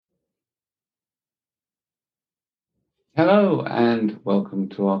Hello and welcome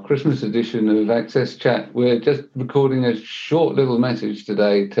to our Christmas edition of Access Chat. We're just recording a short little message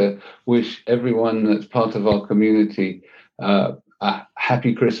today to wish everyone that's part of our community a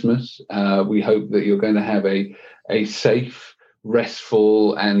happy Christmas. We hope that you're going to have a safe,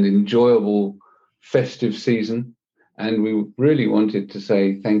 restful, and enjoyable festive season. And we really wanted to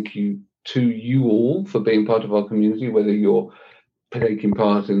say thank you to you all for being part of our community, whether you're taking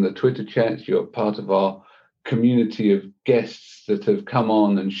part in the Twitter chats, you're part of our community of guests that have come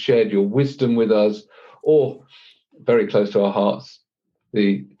on and shared your wisdom with us, or very close to our hearts,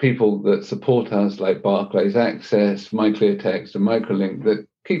 the people that support us, like Barclays Access, MyClearText, and Microlink, that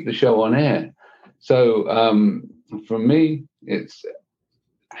keep the show on air. So from me, it's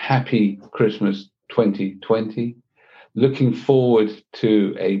happy Christmas 2020. Looking forward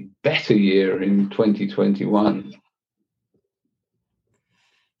to a better year in 2021.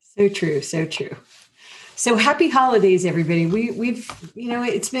 So true, so true. So happy holidays, everybody. We've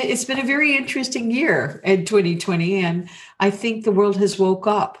it's been a very interesting year in 2020, and I think the world has woke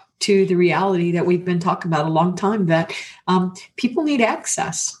up to the reality that we've been talking about a long time, that people need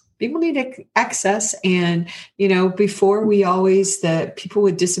access. People need access, and before the people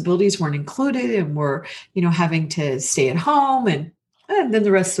with disabilities weren't included, and were having to stay at home, and then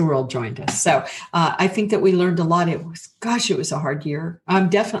the rest of the world joined us. So I think that we learned a lot. It was a hard year. I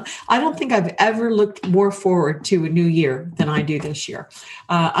don't think I've ever looked more forward to a new year than I do this year.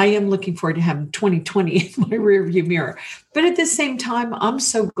 I am looking forward to having 2020 in my rearview mirror. But at the same time, I'm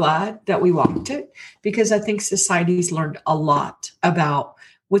so glad that we walked it, because I think society's learned a lot about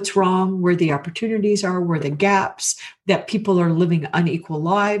what's wrong, where the opportunities are, where the gaps, that people are living unequal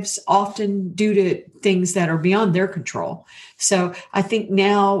lives, often due to things that are beyond their control. So I think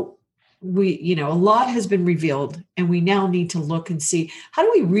now a lot has been revealed, and we now need to look and see, how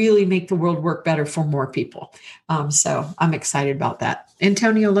do we really make the world work better for more people? So I'm excited about that.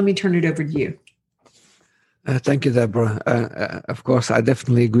 Antonio, let me turn it over to you. Thank you, Deborah. Of course, I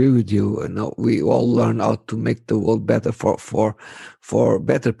definitely agree with you. We all learn how to make the world better for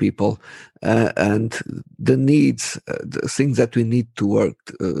better people, and the needs, the things that we need to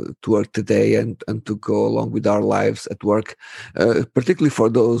work today, and to go along with our lives at work, particularly for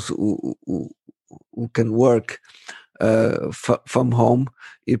those who can work from home.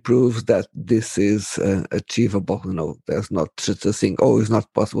 It proves that this is achievable. There's not such a thing, it's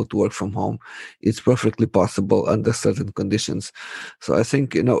not possible to work from home. It's perfectly possible under certain conditions. So I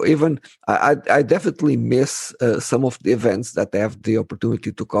think, even I definitely miss some of the events that I have the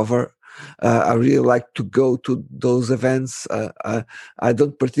opportunity to cover. I really like to go to those events. I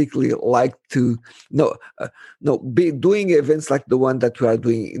don't particularly like to be doing events like the one that we are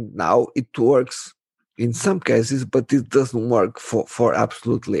doing now. It works in some cases, but it doesn't work for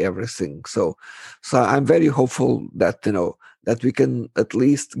absolutely everything. So I'm very hopeful that that we can at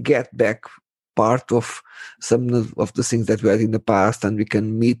least get back part of some of the things that we had in the past, and we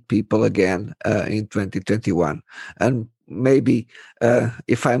can meet people again in 2021, and maybe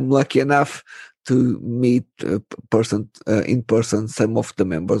if I'm lucky enough to meet in person some of the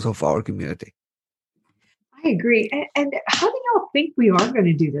members of our community. I agree. And how do y'all think we are going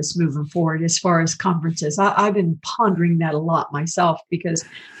to do this moving forward as far as conferences? I've been pondering that a lot myself, because,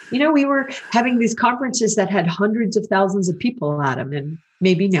 we were having these conferences that had hundreds of thousands of people at them, and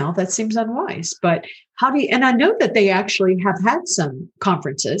maybe now that seems unwise. But and I know that they actually have had some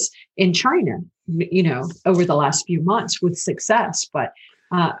conferences in China, over the last few months with success. But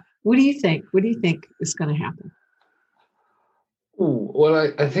what do you think? What do you think is going to happen? Well,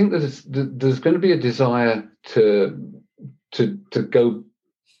 I think there's going to be a desire to go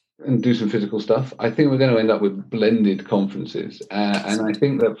and do some physical stuff. I think we're going to end up with blended conferences, and I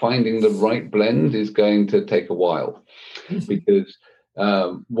think that finding the right blend is going to take a while, because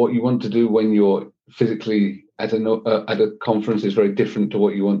what you want to do when you're physically at a conference is very different to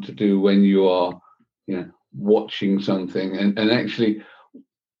what you want to do when you are, watching something. And actually,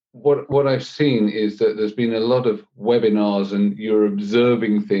 what I've seen is that there's been a lot of webinars, and you're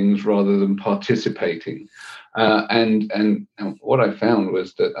observing things rather than participating. And what I found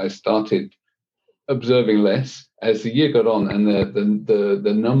was that I started observing less as the year got on, and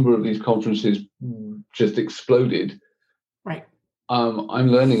the number of these conferences just exploded. Right. I'm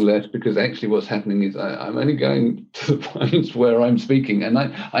learning less, because actually what's happening is I'm only going to the ones where I'm speaking, and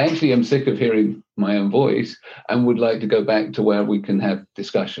I actually am sick of hearing my own voice and would like to go back to where we can have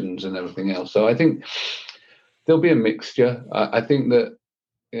discussions and everything else. So I think there'll be a mixture. I think that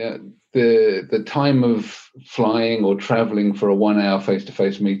the time of flying or traveling for a 1 hour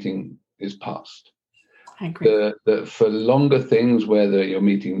face-to-face meeting is past. I agree. That for longer things, whether you're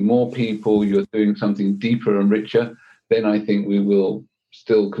meeting more people, you're doing something deeper and richer, then I think we will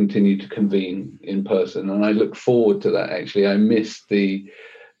still continue to convene in person. And I look forward to that, actually. I miss the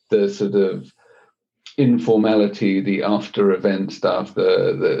sort of informality, the after event stuff,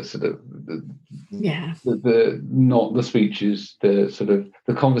 the sort of the not the speeches, the sort of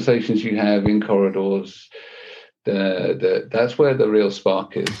the conversations you have in corridors. That's where the real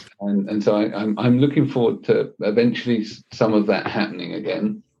spark is, and so I'm looking forward to eventually some of that happening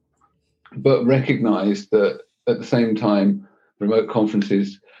again, but recognize that at the same time, remote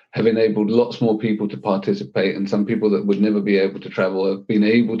conferences have enabled lots more people to participate, and some people that would never be able to travel have been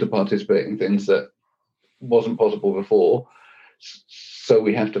able to participate in things that wasn't possible before. So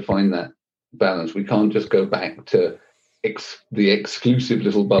we have to find that balance. We can't just go back to the exclusive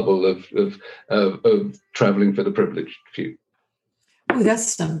little bubble of traveling for the privileged few. Oh,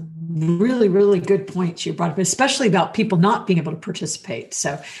 that's some really, really good points you brought up, especially about people not being able to participate.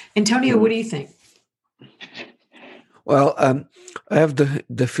 So, Antonio, what do you think? Well, I have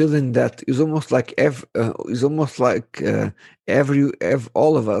the feeling that it's almost like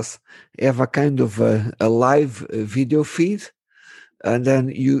all of us have a kind of a live video feed, and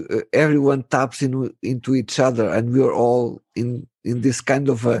then everyone taps into each other, and we are all in this kind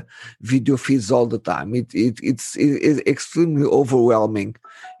of video feeds all the time. It's extremely overwhelming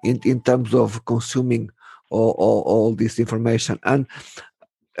in terms of consuming all this information. And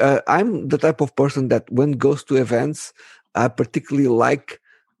I'm the type of person that when goes to events, I particularly like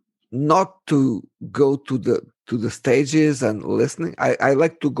not to go to the stages and listening. I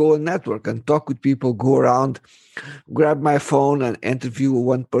like to go and network and talk with people, go around, grab my phone and interview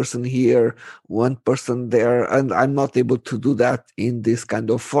one person here, one person there. And I'm not able to do that in this kind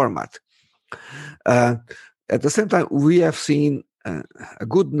of format. At the same time, we have seen a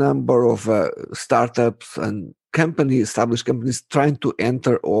good number of startups and established companies trying to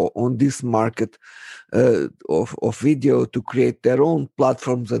enter on this market of video to create their own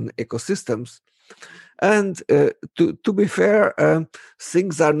platforms and ecosystems. And to be fair,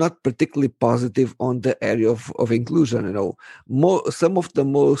 things are not particularly positive on the area of inclusion. Some of the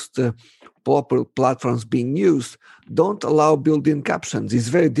most popular platforms being used don't allow built-in captions. It's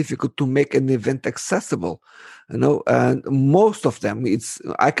very difficult to make an event accessible. And most of them,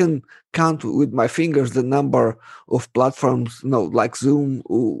 I can count with my fingers the number of platforms, like Zoom,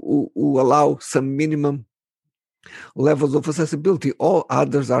 who allow some minimum levels of accessibility. All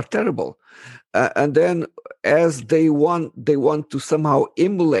others are terrible. And then, as they want to somehow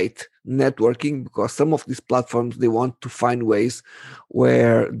emulate networking, because some of these platforms, they want to find ways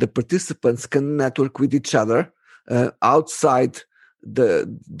where the participants can network with each other outside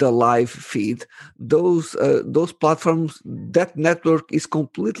the live feed. Those platforms, that network is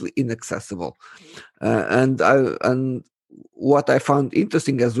completely inaccessible. And what I found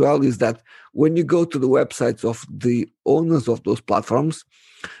interesting as well is that when you go to the websites of the owners of those platforms,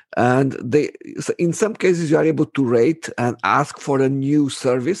 and in some cases you are able to rate and ask for a new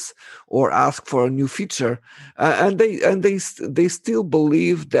service or ask for a new feature, and they still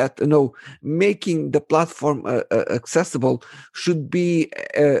believe that making the platform accessible should be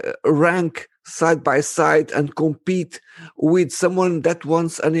rank side by side and compete with someone that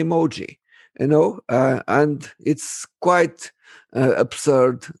wants an emoji. And it's quite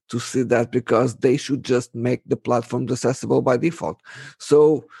absurd to see that, because they should just make the platforms accessible by default.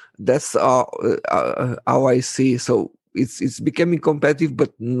 So that's how I see. So it's becoming competitive,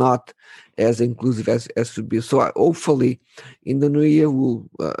 but not as inclusive as should be. So hopefully, in the new year,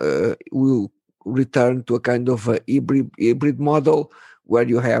 we'll return to a kind of a hybrid model where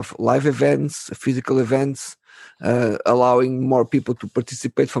you have live events, physical events, allowing more people to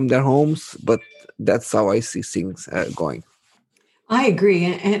participate from their homes. But that's how I see things going. I agree.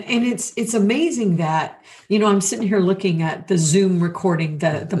 And it's amazing that, I'm sitting here looking at the Zoom recording,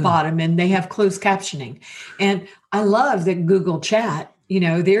 the bottom, and they have closed captioning. And I love that Google Chat,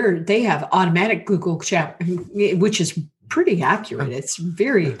 they have automatic Google Chat, which is pretty accurate. It's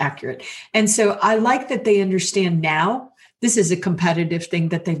very accurate. And so I like that they understand now this is a competitive thing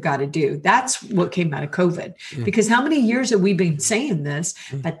that they've got to do. That's what came out of COVID. Yeah. Because how many years have we been saying this?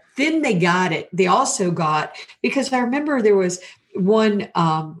 But then they got it. They also got, because I remember there was one,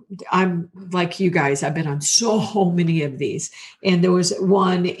 I'm like you guys, I've been on so many of these. And there was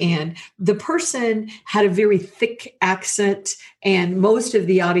one, and the person had a very thick accent, and most of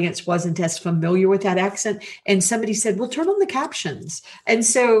the audience wasn't as familiar with that accent. And somebody said, well, turn on the captions. And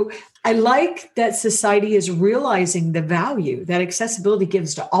so I like that society is realizing the value that accessibility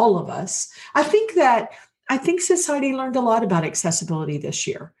gives to all of us. I think society learned a lot about accessibility this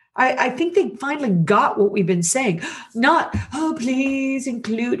year. I think they finally got what we've been saying. Not, oh, please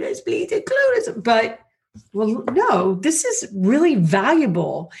include us, but Well, no, this is really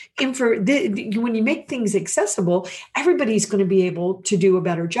valuable. And when you make things accessible, everybody's going to be able to do a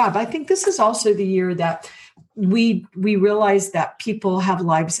better job. I think this is also the year that we realize that people have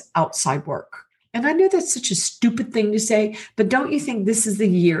lives outside work. And I know that's such a stupid thing to say, but don't you think this is the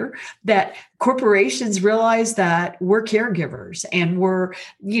year that corporations realize that we're caregivers and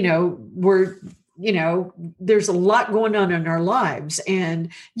there's a lot going on in our lives, and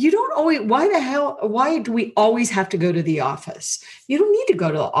you don't always, why do we always have to go to the office? You don't need to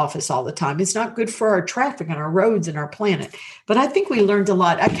go to the office all the time. It's not good for our traffic and our roads and our planet. But I think we learned a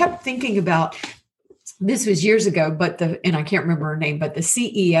lot. I kept thinking about, this was years ago, and I can't remember her name, but the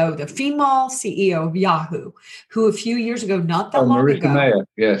CEO, the female CEO of Yahoo, who a few years ago, not that long Marissa ago. Mayer.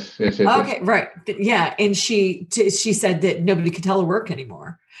 Yes. Okay, right. Yeah. And she said that nobody could telework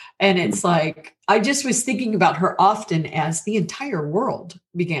anymore. And it's like, I just was thinking about her often as the entire world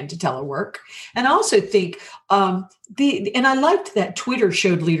began to telework. And I also think and I liked that Twitter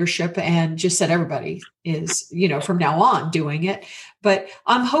showed leadership and just said everybody is, from now on doing it. But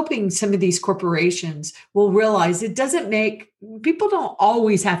I'm hoping some of these corporations will realize people don't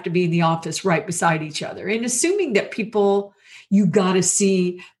always have to be in the office right beside each other. And assuming that you got to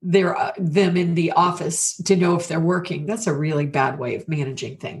see them in the office to know if they're working. That's a really bad way of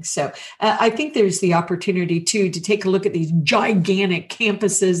managing things. So I think there's the opportunity too to take a look at these gigantic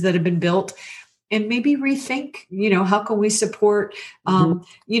campuses that have been built and maybe rethink, how can we support,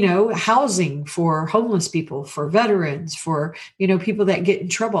 housing for homeless people, for veterans, for, people that get in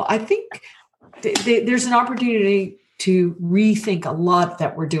trouble. I think there's an opportunity to rethink a lot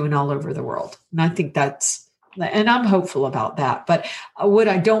that we're doing all over the world. And I think and I'm hopeful about that. But what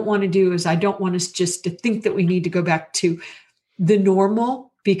I don't want to do is I don't want us just to think that we need to go back to the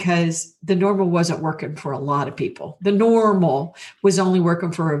normal, because the normal wasn't working for a lot of people. The normal was only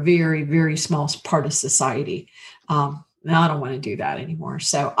working for a very, very small part of society. And I don't want to do that anymore.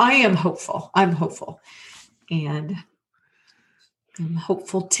 So I am hopeful. I'm hopeful. And I'm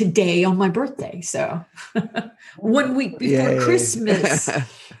hopeful today on my birthday. So 1 week before Christmas.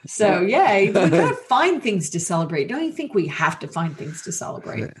 So yay, we got to find things to celebrate. Don't you think we have to find things to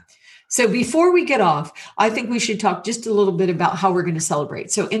celebrate? Yeah. So before we get off, I think we should talk just a little bit about how we're going to celebrate.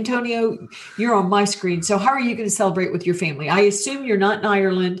 So Antonio, you're on my screen. So how are you going to celebrate with your family? I assume you're not in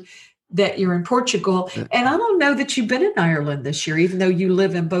Ireland, that you're in Portugal. And I don't know that you've been in Ireland this year, even though you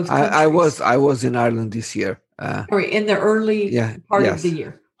live in both countries. I was in Ireland this year. In the early part of the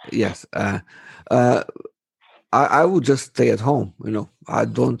year. Yes. I would just stay at home. I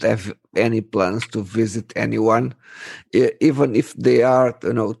don't have any plans to visit anyone, even if they are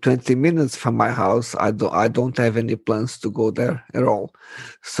 20 minutes from my house. I don't have any plans to go there at all.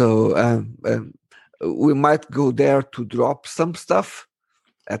 So we might go there to drop some stuff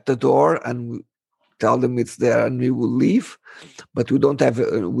at the door and tell them it's there, and we will leave. But we don't have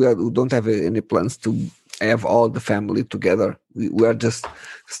any plans to have all the family together. We are just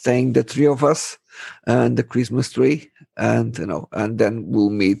staying, the three of us, and the Christmas tree, and then we'll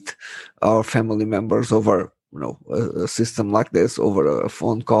meet our family members over a system like this, over a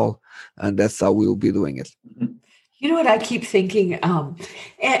phone call, and that's how we'll be doing it. You know what I keep thinking,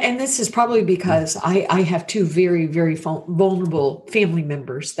 and this is probably because I have two very, very vulnerable family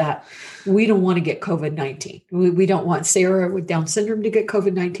members that we don't want to get COVID-19. We don't want Sarah with Down syndrome to get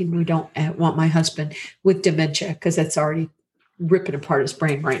COVID-19. We don't want my husband with dementia, because that's already ripping apart his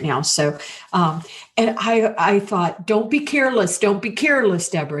brain right now. So, and I thought, don't be careless,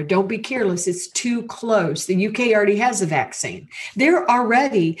 Deborah, don't be careless. It's too close. The UK already has a vaccine. They're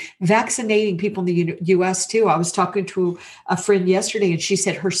already vaccinating people in the US too. I was talking to a friend yesterday, and she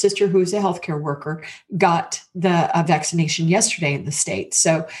said her sister, who is a healthcare worker, got the vaccination yesterday in the States.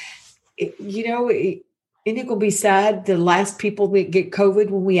 So, isn't it going to be sad, the last people that get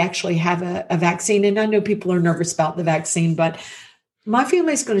COVID when we actually have a vaccine? And I know people are nervous about the vaccine, but my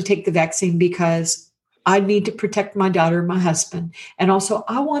family is going to take the vaccine because I need to protect my daughter and my husband. And also,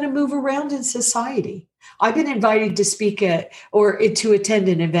 I want to move around in society. I've been invited to speak to attend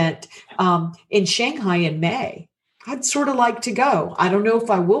an event in Shanghai in May. I'd sort of like to go. I don't know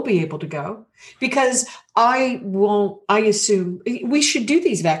if I will be able to go, because I assume we should do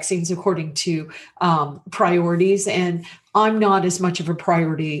these vaccines according to priorities. And I'm not as much of a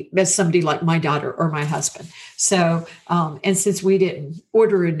priority as somebody like my daughter or my husband. So, and since we didn't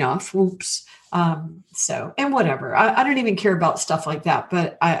order enough, whoops. And whatever, I don't even care about stuff like that,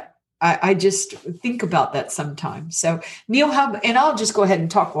 but I just think about that sometimes. So Neil, and I'll just go ahead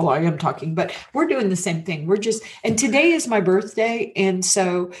and talk while I am talking, but we're doing the same thing. And today is my birthday. And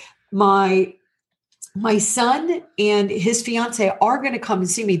so my son and his fiance are going to come and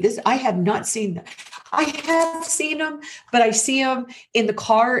see me. I have not seen them. I have seen them, but I see them in the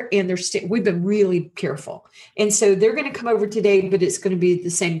car, and we've been really careful. And so they're going to come over today, but it's going to be the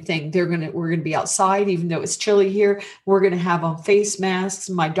same thing. We're going to be outside, even though it's chilly here. We're going to have on face masks.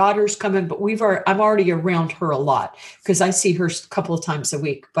 My daughter's coming, but I'm already around her a lot because I see her a couple of times a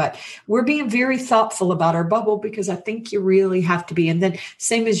week. But we're being very thoughtful about our bubble because I think you really have to be. And then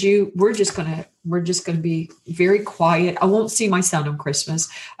same as you, we're just going to be very quiet. I won't see my son on Christmas.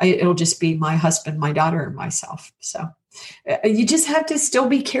 It'll just be my husband, my daughter, and myself. So you just have to still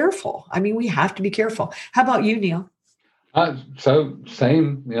be careful. I mean, we have to be careful. How about you, Neil? So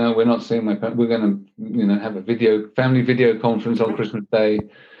same. We're not seeing my parents. We're going to, have a family video conference on Christmas Day.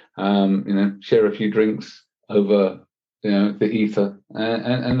 Share a few drinks over, the ether,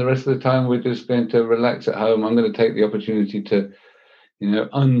 and the rest of the time we're just going to relax at home. I'm going to take the opportunity to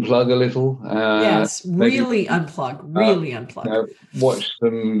unplug a little. Yes, really unplug. Watch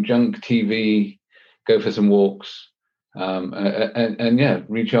some junk TV, go for some walks, and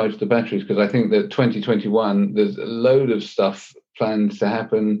recharge the batteries, because I think that 2021, there's a load of stuff planned to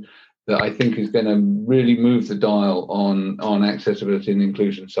happen that I think is going to really move the dial on accessibility and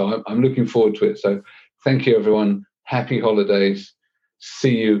inclusion. So I'm looking forward to it. So thank you, everyone. Happy holidays.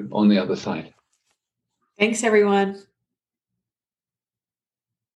 See you on the other side. Thanks, everyone.